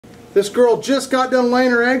This girl just got done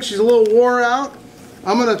laying her egg. She's a little wore out.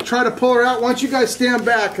 I'm gonna try to pull her out. Why don't you guys stand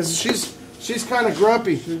back, because she's kind of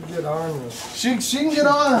grumpy. She can get on me. She can get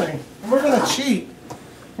on me. And we're gonna cheat.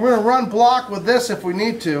 We're gonna run block with this if we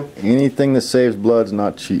need to. Anything that saves blood's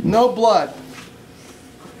not cheating. No blood.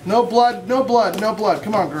 No blood, no blood, no blood.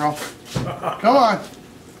 Come on, girl. Come on.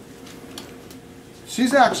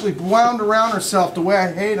 She's actually wound around herself the way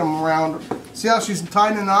I hate them around her. See how she's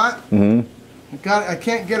tied in a knot? Mm-hmm. I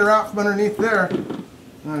can't get her out from underneath there.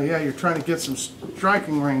 Oh yeah, you're trying to get some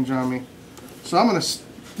striking range on me. So I'm going to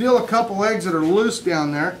steal a couple eggs that are loose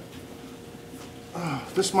down there. Oh,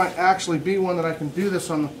 this might actually be one that I can do this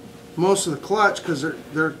on most of the clutch, because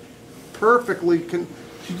they're perfectly...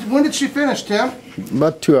 When did she finish, Tim?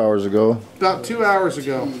 About 2 hours ago. About 2 hours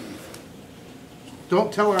ago.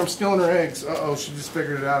 Don't tell her I'm stealing her eggs. Uh-oh, she just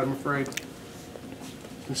figured it out, I'm afraid.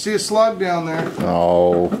 You see a slug down there.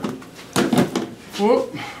 Oh.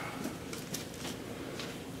 Whoop.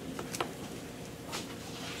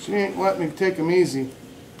 She ain't letting me take them easy.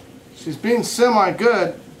 She's being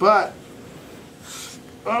semi-good, but...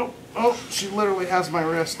 Oh, she literally has my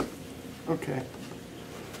wrist. Okay.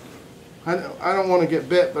 I don't want to get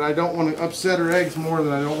bit, but I don't want to upset her eggs more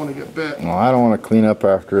than I don't want to get bit. Well, I don't want to clean up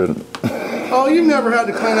after it. Oh, you've never had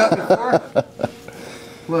to clean up before?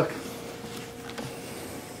 Look.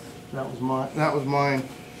 That was mine. That was mine.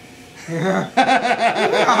 Does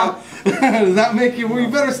that make you... Well, you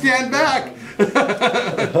better stand back.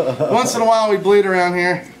 Once in a while we bleed around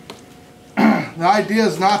here. The idea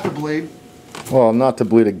is not to bleed. Well, not to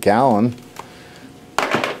bleed a gallon.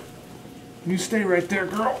 You stay right there,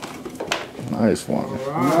 girl. Nice one.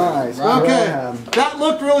 Nice. Okay, that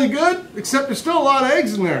looked really good, except there's still a lot of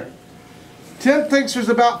eggs in there. Tim thinks there's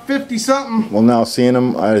about 50 something. Well, now seeing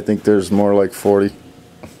them, I think there's more like 40.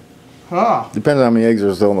 Ah. Depends on how many eggs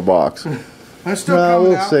are still in the box. They're still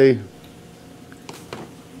coming out. We'll say.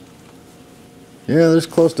 Yeah, there's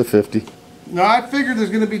close to 50. No, I figured there's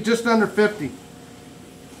going to be just under 50.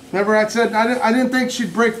 Remember I said I didn't think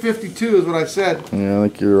she'd break 52 is what I said. Yeah, I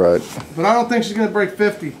think you're right. But I don't think she's going to break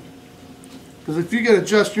 50. Because if you get to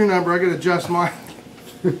adjust your number, I got to adjust mine.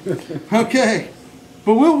 Okay.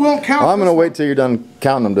 But we won't count. Well, I'm going to wait till you're done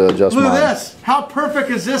counting them to adjust mine. Look at this. How perfect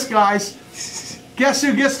is this, guys? Guess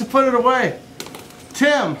who gets to put it away?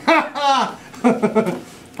 Tim. I'm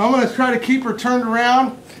going to try to keep her turned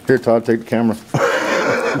around. Here, Todd, take the camera.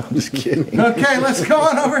 I'm just kidding. Okay, let's go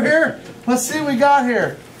on over here. Let's see what we got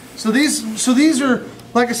here. So these are,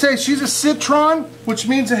 like I say, she's a citron, which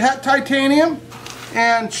means a het titanium,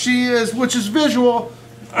 and which is visual,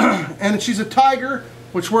 and she's a tiger,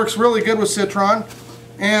 which works really good with citron,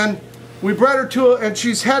 and we bred her and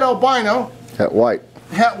she's het albino. Het white.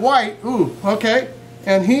 Het white. Ooh, okay.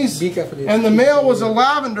 And the male was a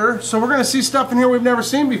lavender, so we're going to see stuff in here we've never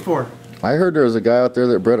seen before. I heard there was a guy out there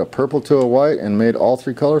that bred a purple to a white and made all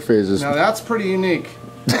 3 color phases. Now that's pretty unique.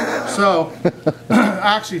 So,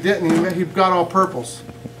 actually didn't he got all purples.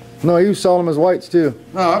 No, you saw them as whites too.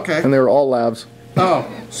 Oh, okay. And they were all labs. Oh,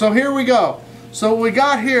 so here we go. So what we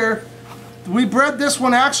got here, we bred this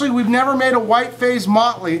one. Actually, we've never made a white phase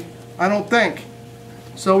motley, I don't think.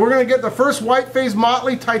 So we're going to get the first white phase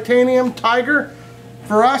motley titanium tiger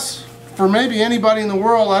for us, for maybe anybody in the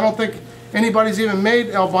world. I don't think anybody's even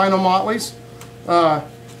made albino motleys,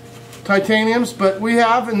 titaniums, but we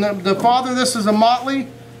have. And the father of this is a motley.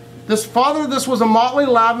 This was a motley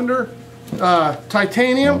lavender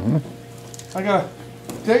titanium. Mm-hmm. I gotta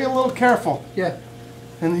dig a little careful. Yeah.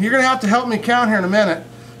 And you're gonna have to help me count here in a minute.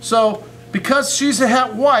 So because she's a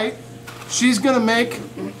het white, she's gonna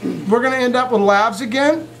we're gonna end up with labs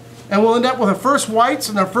again, and we'll end up with our first whites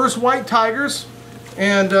and our first white tigers.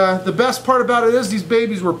 And the best part about it is these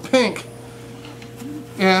babies were pink.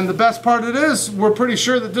 And the best part of it is we're pretty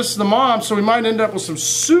sure that this is the mom, so we might end up with some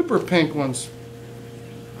super pink ones.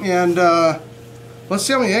 And let's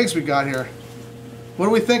see how many eggs we got here. What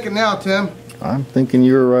are we thinking now, Tim? I'm thinking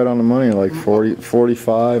you were right on the money, like 40,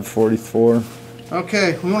 45, 44.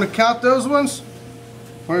 Okay, we want to count those ones?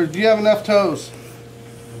 Or do you have enough toes?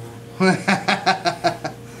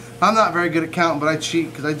 I'm not very good at counting, but I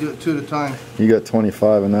cheat because I do it 2 at a time. You got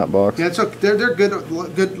 25 in that box. Yeah, it's okay. They're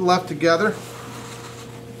good left together.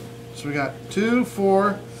 So we got 2,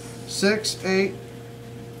 4, 6, 8,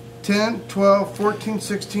 10, 12, 14,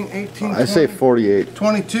 16, 18, 20. I say 48.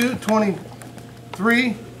 22,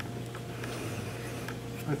 23.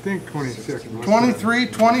 I think 26. 23,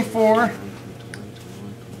 24.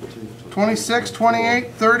 26,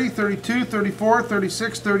 28, 30, 32, 34,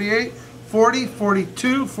 36, 38, 40,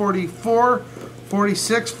 42, 44,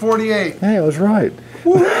 46, 48. Hey, I was right.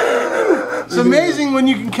 It's amazing when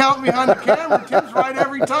you can count behind the camera. Tim's right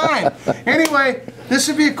every time. Anyway, this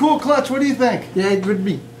would be a cool clutch. What do you think? Yeah, it would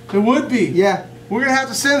be. It would be. Yeah. We're going to have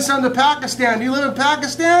to send some to Pakistan. Do you live in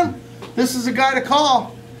Pakistan? This is the guy to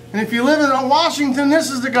call. And if you live in Washington,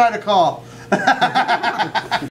 this is the guy to call.